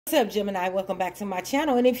What's up, Gemini? Welcome back to my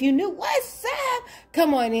channel. And if you're new, what's up?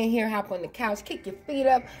 Come on in here, hop on the couch, kick your feet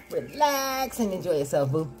up, relax, and enjoy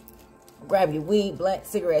yourself, boo. Grab your weed, blunt,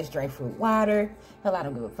 cigarettes, drink fruit water. Hell, I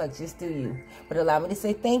don't give a fuck, just do you. But allow me to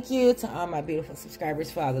say thank you to all my beautiful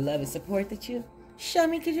subscribers for all the love and support that you show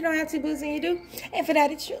me, because you don't have to, booze, and you do. And for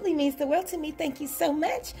that, it truly means the world to me. Thank you so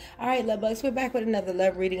much. All right, love bugs, we're back with another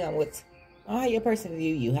love reading on how your person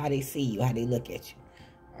view you, how they see you, how they look at you.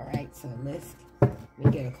 All right, so let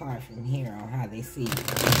me get a card from here on how they see you.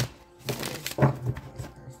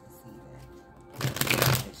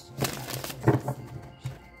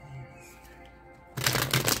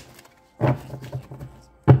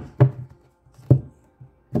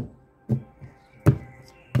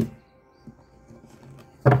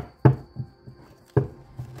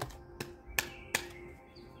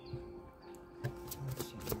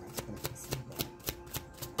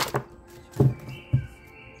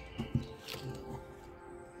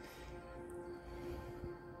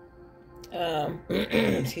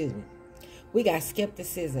 Excuse me. We got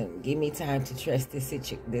skepticism. Give me time to trust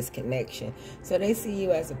this connection. So they see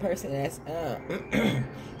you as a person that's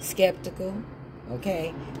skeptical.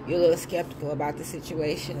 Okay, you're a little skeptical about the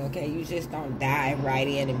situation. Okay, you just don't dive right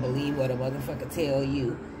in and believe what a motherfucker tell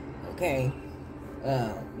you. Okay,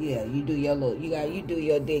 yeah, you do your little. You do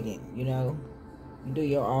your digging. You know, you do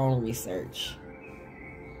your own research.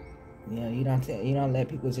 You know, you don't let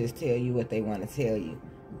people just tell you what they want to tell you.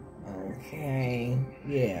 Okay,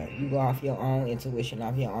 yeah, you go off your own intuition,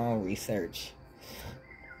 off your own research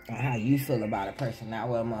on how you feel about a person, not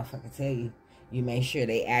what a motherfucker tell you. You make sure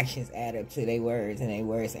their actions add up to their words, and their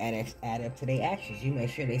words add up to their actions. You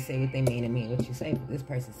make sure they say what they mean and mean what you say. But this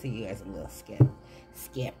person see you as a little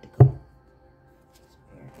skeptical.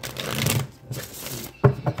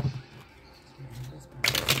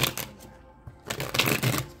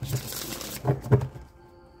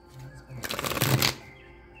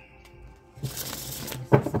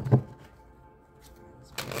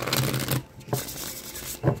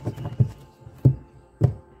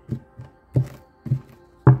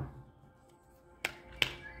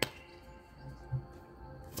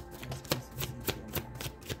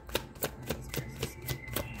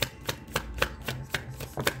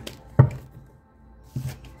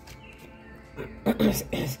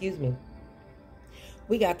 Excuse me.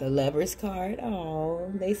 We got the Lovers card.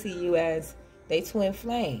 Oh, they see you as they twin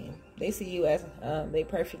flame. They see you as they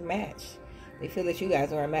perfect match. They feel that you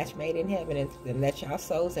guys are a match made in heaven, and that y'all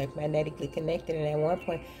souls are magnetically connected, and at one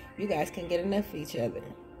point you guys can get enough of each other.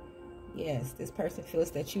 Yes, this person feels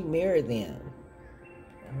that you mirror them.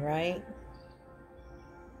 All right?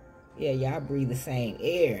 Yeah, y'all breathe the same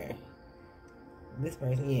air. This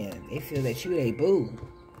person, yeah, they feel that you they boo.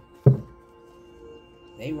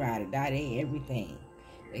 They ride or die, they everything.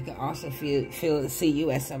 They can also see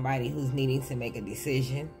you as somebody who's needing to make a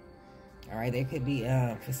decision. All right, there could be,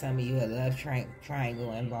 for some of you, a love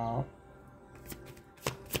triangle involved.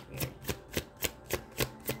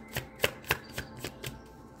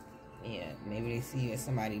 Yeah, maybe they see you as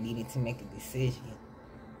somebody needing to make a decision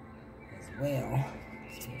as well.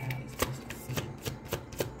 Let's see how this person sees you.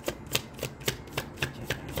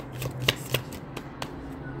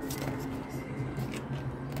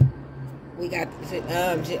 We got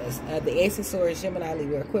the Ace of Swords, Gemini,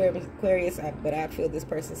 Libra, Aquarius, but I feel this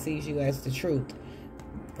person sees you as the truth.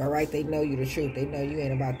 All right, they know you the truth. They know you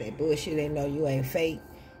ain't about that bullshit. They know you ain't fake.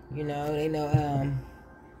 You know, they know,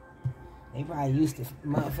 they probably used to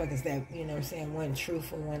motherfuckers that, you know what I'm saying, wasn't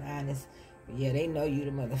truthful, wasn't honest. But yeah, they know you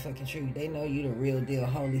the motherfucking truth. They know you the real deal,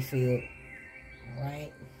 Holyfield. All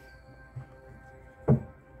right?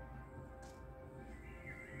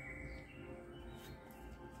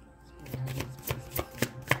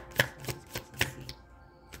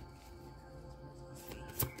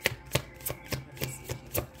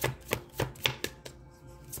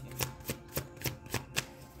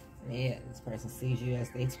 Yeah, this person sees you as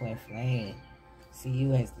they twin flame. See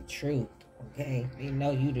you as the truth. Okay? They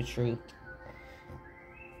know you the truth.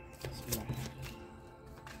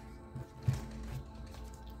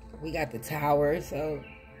 We got the Tower, so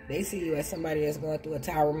they see you as somebody that's going through a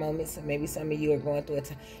tower moment. So maybe some of you are going through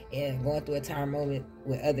a tower moment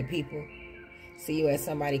with other people. See you as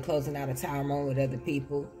somebody closing out a tower moment with other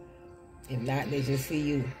people. If not, they just see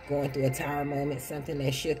you going through a tower moment, something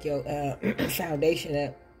that shook your foundation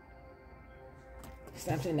up.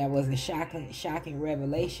 Something that was a shocking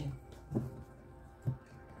revelation.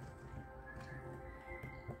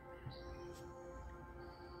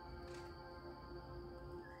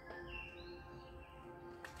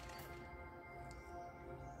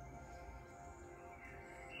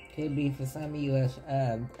 Could be for some of you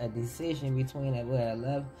a decision between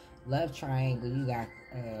a love triangle. You got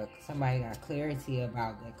somebody got clarity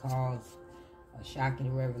about that caused a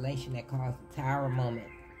shocking revelation that caused the tower moment.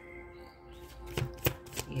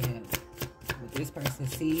 Yeah. But this person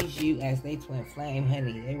sees you as they twin flame,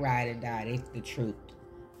 honey. They ride or die. They the truth.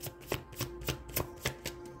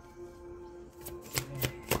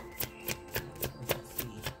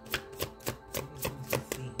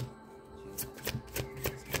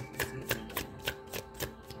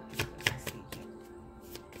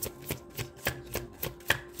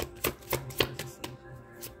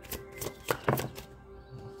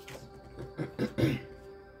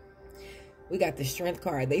 We got the strength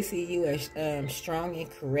card. They see you as strong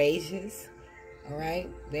and courageous. All right.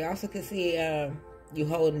 They also could see you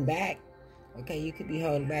holding back. Okay. You could be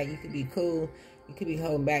holding back. You could be cool. You could be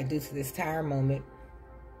holding back due to this tower moment.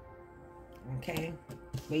 Okay.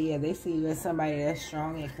 But yeah, they see you as somebody that's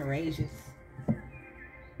strong and courageous.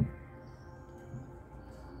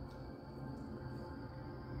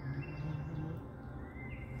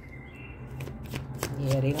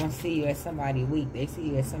 Yeah, they don't see you as somebody weak. They see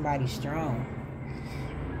you as somebody strong.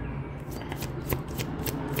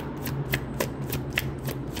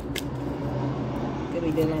 Could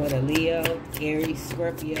be dealing with a Leo, Aries,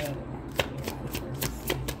 Scorpio.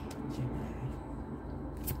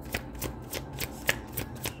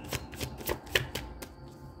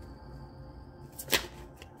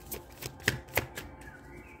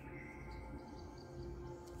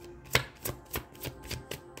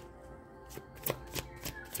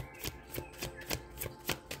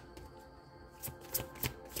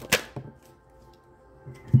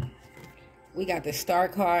 We got the star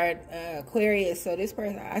card, Aquarius. So this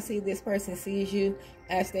person, I see this person sees you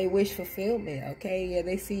as they wish fulfillment. Okay, yeah,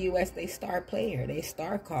 they see you as they star player, they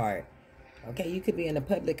star card. Okay, you could be in the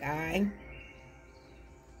public eye.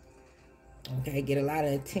 Okay, get a lot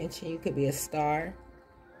of attention. You could be a star.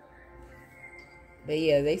 But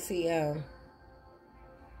yeah, they see you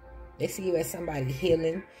as somebody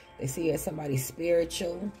healing. They see you as somebody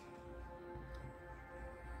spiritual.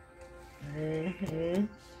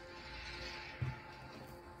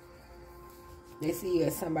 They see you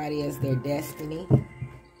as somebody as their destiny.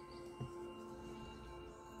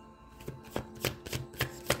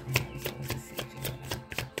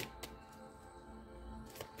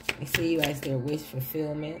 They see you as their wish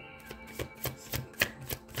fulfillment.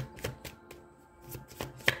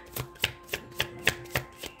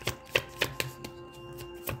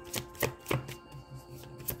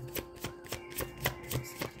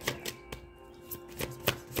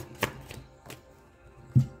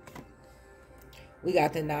 We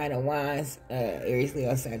got the Nine of Wands, Aries,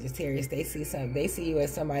 Leo, Sagittarius. They see something. They see you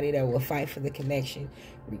as somebody that will fight for the connection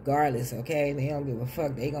regardless, okay? They don't give a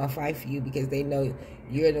fuck. They gonna fight for you because they know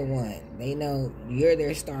you're the one. They know you're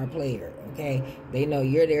their star player, okay? They know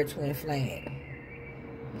you're their twin flame.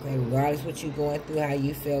 Okay, regardless what you're going through, how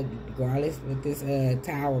you feel, regardless with this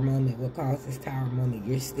tower moment, what caused this tower moment,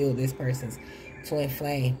 you're still this person's twin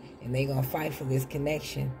flame. And they gonna fight for this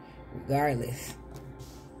connection regardless.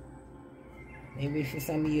 Maybe for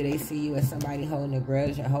some of you, they see you as somebody holding a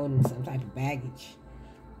grudge or holding some type of baggage.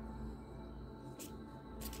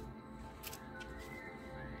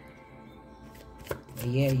 But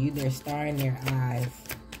yeah, you their star in their eyes.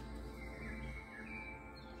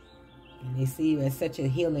 And they see you as such a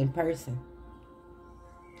healing person.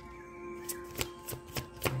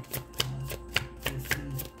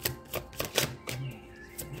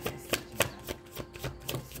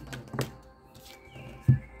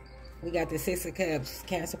 We got the Six of Cups,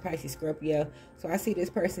 Cancer, Pisces, Scorpio. So I see this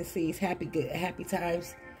person sees happy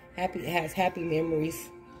times, has happy memories.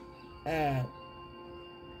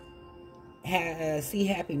 See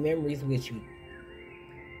happy memories with you.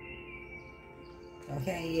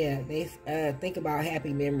 Okay, yeah, they think about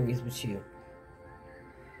happy memories with you.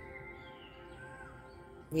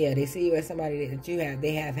 Yeah, they see you as somebody that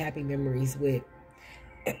they have happy memories with.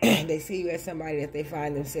 They see you as somebody that they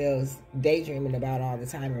find themselves daydreaming about all the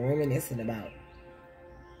time and reminiscing about.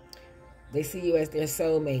 They see you as their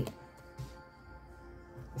soulmate.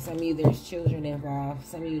 Some of you, there's children involved.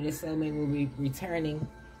 Some of you, this soulmate will be returning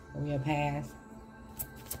from your past.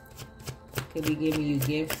 Could be giving you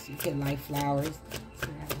gifts. You could like flowers.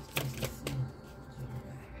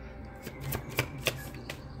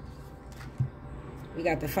 We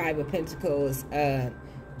got the Five of Pentacles,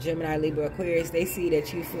 Gemini, Libra, Aquarius. They see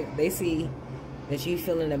that you feel. They see that you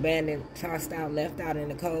feeling abandoned, tossed out, left out in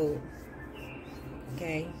the cold.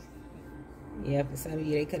 Okay. Yeah, for some of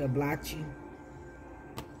you, they could have blocked you.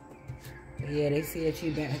 But yeah, they see that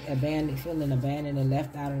you abandoned, feeling abandoned and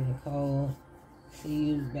left out in the cold.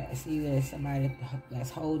 See you as somebody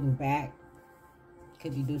that's holding back.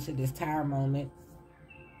 Could be due to this tower moment.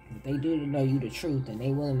 But they do know you the truth, and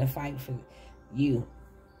they willing to fight for you.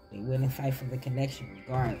 They willing to fight for the connection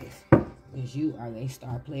regardless. Because you are their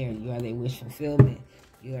star player. You are their wish fulfillment.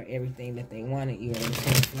 You are everything that they wanted. You are the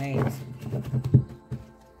twin flames.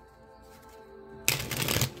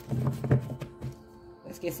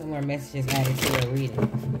 Let's get some more messages added to your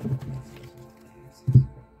reading.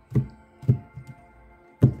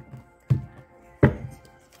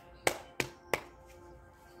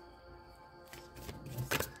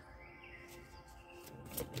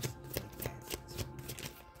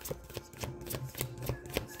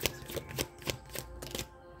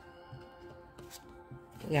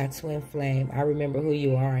 We got twin flame. I remember who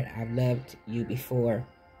you are, and I've loved you before.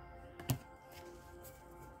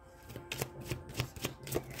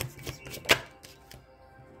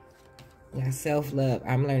 We got self-love.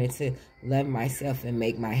 I'm learning to love myself and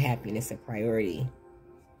make my happiness a priority.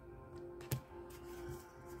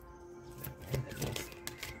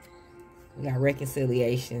 We got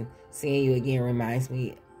reconciliation. Seeing you again reminds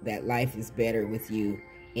me that life is better with you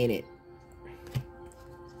in it.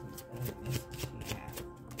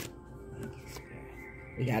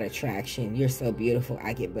 We got attraction. You're so beautiful.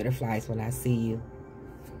 I get butterflies when I see you.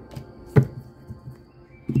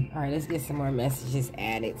 All right, let's get some more messages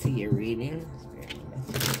added to your reading.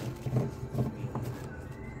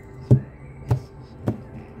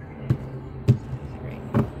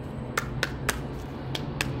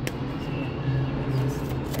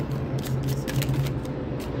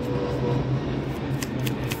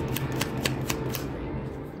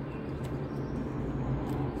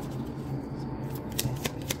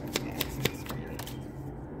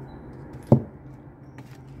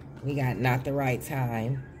 We got not the right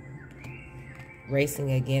time.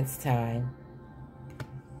 Racing against time.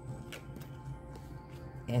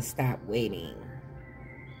 And stop waiting.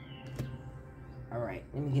 All right,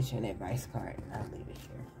 let me get you an advice card. I'll leave it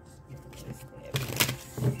here. Just the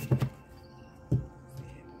advice.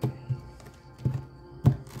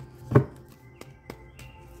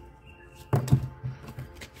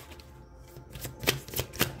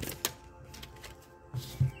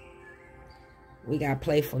 We got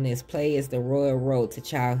playfulness. Play is the royal road to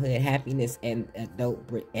childhood happiness and adult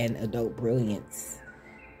brilliance.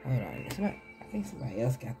 Hold on. I think somebody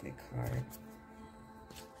else got that card.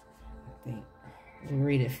 I think. Let me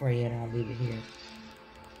read it for you and I'll leave it here.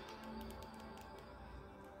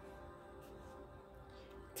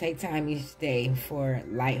 Take time each day for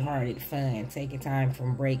lighthearted fun. Take a time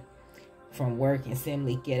from work and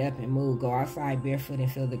simply get up and move. Go outside barefoot and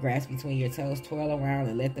feel the grass between your toes. Twirl around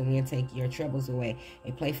and let the wind take your troubles away.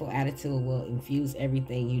 A playful attitude will infuse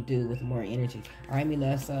everything you do with more energy. All right, me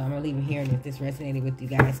love. So I'm going to leave it here. And if this resonated with you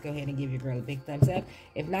guys, go ahead and give your girl a big thumbs up.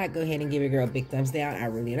 If not, go ahead and give your girl a big thumbs down. I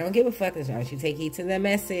really don't give a fuck as long as you take heed to the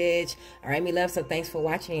message. All right, me love. So thanks for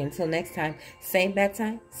watching. Until next time, same bad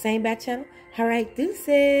time, same bad channel. All right,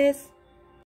 deuces.